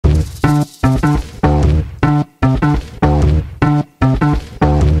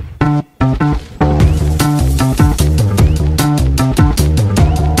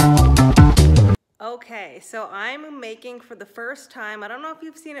the first time. I don't know if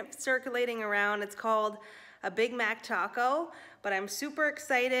you've seen it circulating around. It's called a Big Mac taco, but I'm super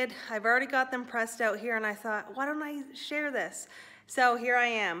excited. I've already got them pressed out here and I thought, why don't I share this? So here I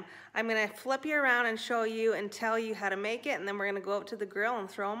am. I'm gonna flip you around and show you and tell you how to make it, and then we're gonna go out to the grill and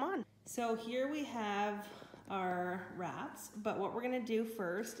throw them on. So here we have our wraps, but what we're gonna do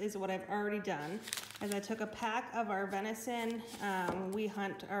first is what I've already done, is I took a pack of our venison. We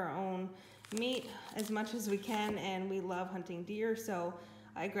hunt our own meat as much as we can, and we love hunting deer, so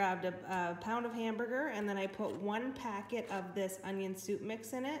I grabbed a pound of hamburger, and then I put 1 packet of this onion soup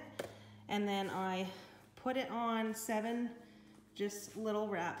mix in it, and then I put it on 7 just little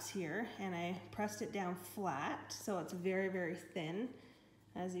wraps here, and I pressed it down flat so it's very, very thin.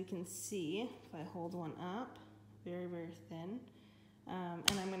 As you can see, if I hold one up, very, very thin.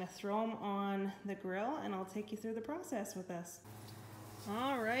 And I'm gonna throw them on the grill, and I'll take you through the process with us.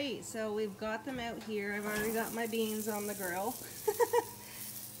 All right, so we've got them out here. I've already got my beans on the grill.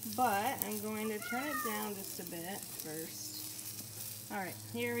 But I'm going to turn it down just a bit first. All right,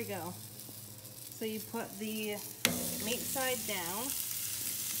 here we go. So you put the meat side down.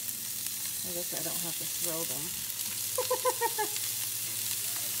 I guess I don't have to throw them.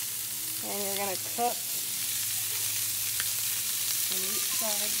 And you're gonna cook the meat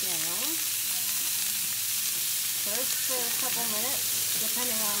side down. First for a couple minutes,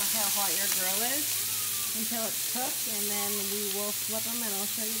 depending on how hot your grill is, until it's cooked, and then we will flip them and I'll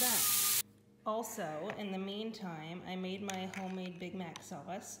show you that. Also, in the meantime, I made my homemade Big Mac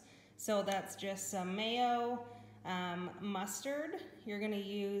sauce. So that's just some mayo, mustard. You're gonna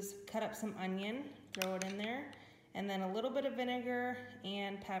cut up some onion, throw it in there, and then a little bit of vinegar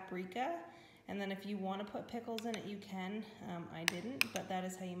and paprika. And then if you wanna put pickles in it, you can. I didn't, but that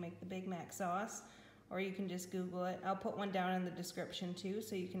is how you make the Big Mac sauce. Or you can just Google it. I'll put one down in the description too,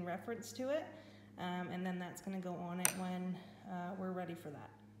 so you can reference to it. And then that's gonna go on it when we're ready for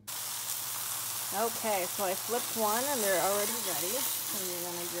that. Okay, so I flipped one and they're already ready. So you're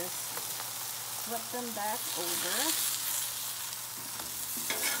gonna just flip them back over.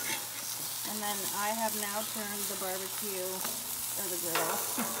 And then I have now turned the barbecue, or the grill,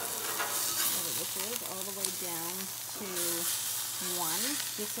 whatever this is, all the way down to 1,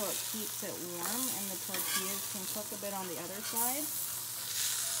 just so it keeps it warm and the tortillas can cook a bit on the other side.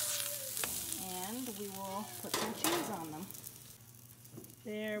 And we will put some cheese on them.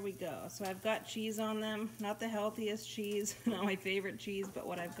 There we go. So I've got cheese on them. Not the healthiest cheese, not my favorite cheese, but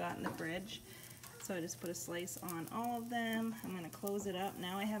what I've got in the fridge. So I just put a slice on all of them. I'm gonna close it up.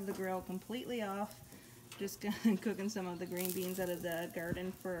 Now I have the grill completely off. Just cooking some of the green beans out of the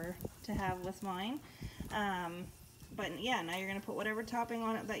garden to have with mine. But yeah, now you're gonna put whatever topping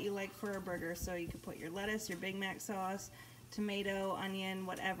on it that you like for a burger. So you could put your lettuce, your Big Mac sauce, tomato, onion,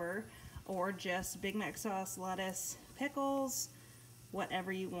 whatever, or just Big Mac sauce, lettuce, pickles,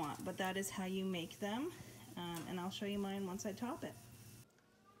 whatever you want. But that is how you make them. And I'll show you mine once I top it.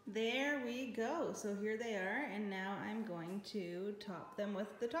 There we go. So here they are, and now I'm going to top them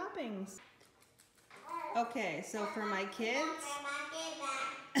with the toppings. Okay, so for my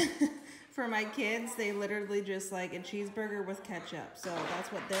kids, they literally just like a cheeseburger with ketchup. So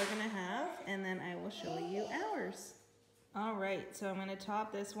that's what they're gonna have, and then I will show you ours. All right, so I'm gonna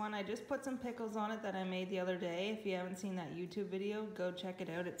top this one. I just put some pickles on it that I made the other day. If you haven't seen that YouTube video, go check it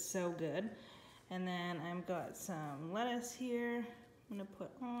out. It's so good. And then I've got some lettuce here I'm gonna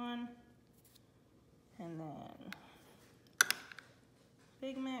put on, and then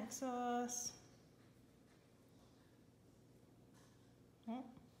Big Mac sauce. Oh.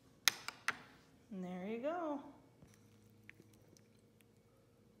 And there you go.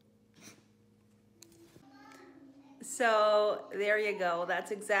 So there you go.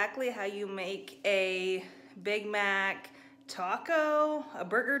 That's exactly how you make a Big Mac taco, a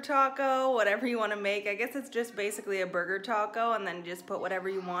burger taco, whatever you want to make. I guess it's just basically a burger taco, and then just put whatever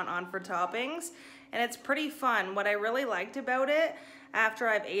you want on for toppings. And it's pretty fun. What I really liked about it, after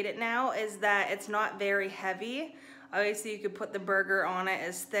I've ate it now, is that it's not very heavy. Obviously you could put the burger on it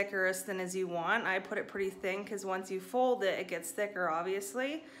as thick or as thin as you want. I put it pretty thin because once you fold it, it gets thicker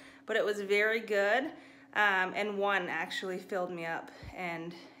obviously. But it was very good. And one actually filled me up,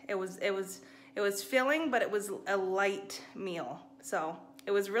 and it was filling, but it was a light meal. So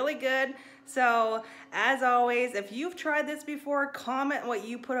it was really good. So as always, if you've tried this before, comment what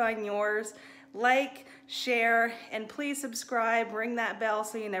you put on yours, like, share, and please subscribe, ring that bell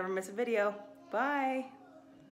so you never miss a video. Bye.